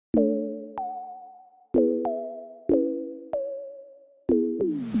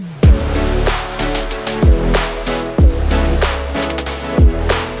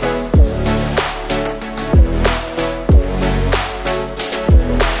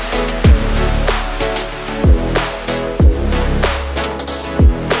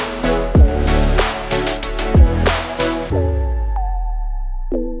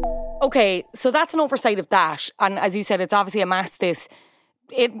okay, so that's an oversight of that. And as you said, it's obviously amassed this.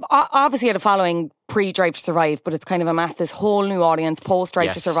 It obviously had a following pre-Drive to Survive, but it's kind of amassed this whole new audience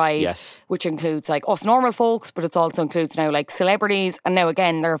post-Drive to Survive, which includes like us normal folks, but it also includes now like celebrities. And now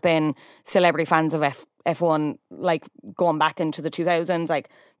again, there have been celebrity fans of F1 like going back into the 2000s. Like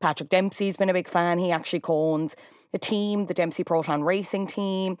Patrick Dempsey's been a big fan. He actually co-owns a team, the Dempsey Proton Racing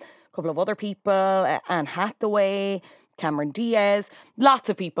team, a couple of other people, Anne Hathaway, Cameron Diaz, lots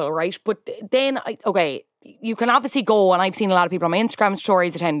of people, right? But then, you can obviously go, and I've seen a lot of people on my Instagram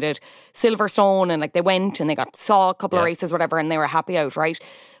stories attended Silverstone, and like they went and they saw a couple of races, whatever, and they were happy out, right?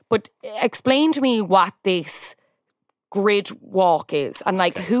 But explain to me what this grid walk is, and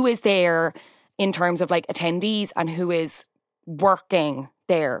like who is there in terms of like attendees and who is working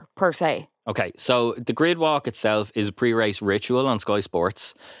there per se. Okay, so the grid walk itself is a pre-race ritual on Sky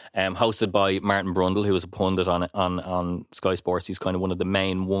Sports, hosted by Martin Brundle, who was a pundit on Sky Sports. He's kind of one of the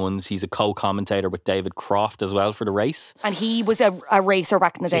main ones. He's a co-commentator with David Croft as well for the race. And he was a racer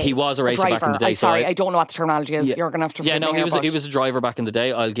back in the day. He was a racer back in the day. I don't know what the terminology is. You're going to have to. He was a driver back in the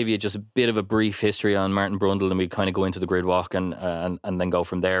day. I'll give you just a bit of a brief history on Martin Brundle, and we kind of go into the grid walk and then go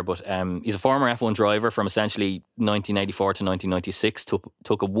from there. But he's a former F1 driver from essentially 1984 to 1996.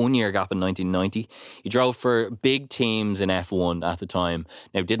 Took a 1 year gap in 1990. He drove for big teams in F1 at the time.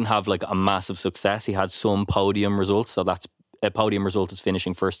 Now, didn't have like a massive success. He had some podium results, so that's a podium result is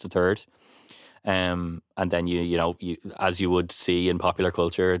finishing first to third. And then you as you would see in popular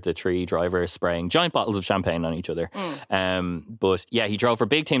culture, the three drivers spraying giant bottles of champagne on each other. But yeah, he drove for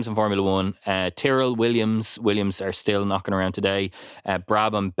big teams in Formula One. Tyrrell, Williams are still knocking around today.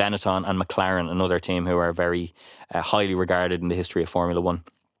 Brabham, Benetton, and McLaren, another team who are very highly regarded in the history of Formula One.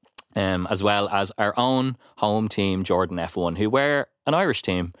 As well as our own home team, Jordan F1, who were an Irish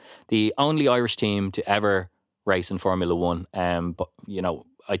team, the only Irish team to ever race in Formula One. But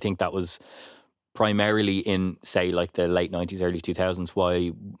I think that was primarily in, say, like the late 90s, early 2000s,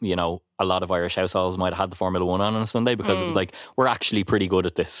 why, a lot of Irish households might have had the Formula One on a Sunday, because it was like, we're actually pretty good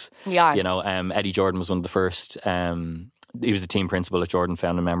at this. Yeah. Eddie Jordan was one of the first. He was the team principal at Jordan,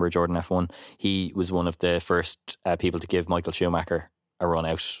 founding member of Jordan F1. He was one of the first people to give Michael Schumacher a run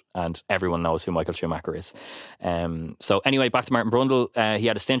out, and everyone knows who Michael Schumacher is. So anyway, back to Martin Brundle. He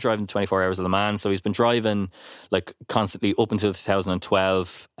had a stint driving 24 Hours of Le Mans, so he's been driving like constantly up until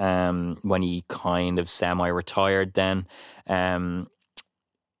 2012, when he kind of semi-retired then.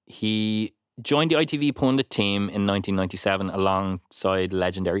 He joined the ITV pundit team in 1997 alongside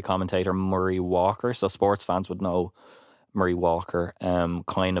legendary commentator Murray Walker, so sports fans would know Murray Walker.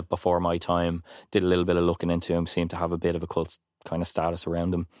 Kind of before my time, did a little bit of looking into him, seemed to have a bit of a cult kind of status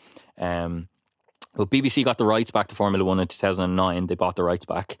around him. But BBC got the rights back to Formula One in 2009. They bought the rights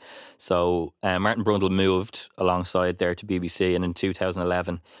back. So Martin Brundle moved alongside there to BBC, and in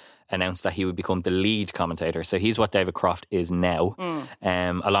 2011 announced that he would become the lead commentator. So he's what David Croft is now,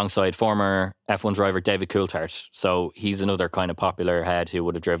 alongside former F1 driver David Coulthard. So he's another kind of popular head who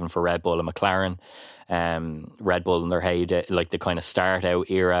would have driven for Red Bull and McLaren. Red Bull in their heyday, like the kind of start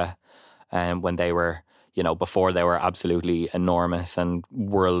out era, when they were, before they were absolutely enormous and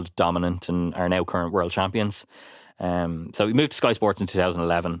world dominant and are now current world champions. So he moved to Sky Sports in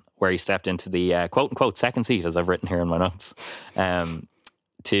 2011, where he stepped into the quote unquote second seat, as I've written here in my notes,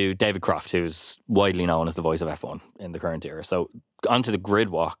 to David Croft, who's widely known as the voice of F1 in the current era. So onto the grid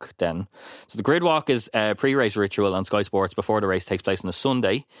walk then. So the grid walk is a pre-race ritual on Sky Sports before the race takes place on a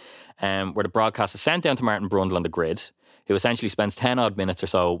Sunday, where the broadcast is sent down to Martin Brundle on the grid, who essentially spends 10 odd minutes or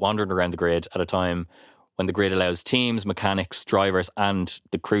so wandering around the grid at a time when the grid allows teams, mechanics, drivers, and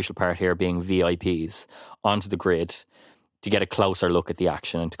the crucial part here being VIPs onto the grid to get a closer look at the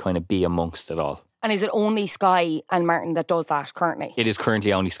action and to kind of be amongst it all. And is it only Sky and Martin that does that currently? It is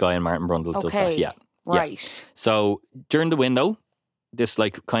currently only Sky and Martin Brundle does that, yeah. Right. Yeah. So during the window, this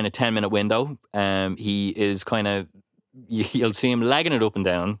like kind of 10-minute window, he is kind of, you'll see him legging it up and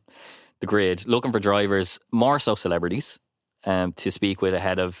down the grid, looking for drivers, more so celebrities, to speak with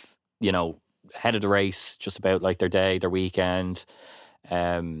ahead of the race, just about like their day, their weekend.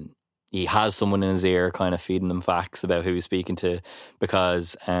 He has someone in his ear kind of feeding them facts about who he's speaking to,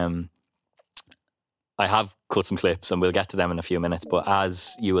 because I have cut some clips and we'll get to them in a few minutes, but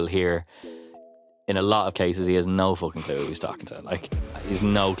as you will hear, in a lot of cases he has no fucking clue who he's talking to. Like, he's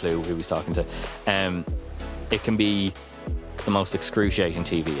no clue who he's talking to. It can be the most excruciating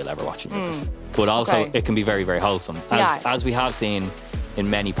TV you'll ever watch in your life, but also it can be very, very wholesome, as we have seen in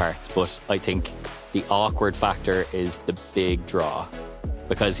many parts. But I think the awkward factor is the big draw,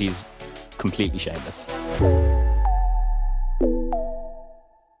 because he's completely shameless.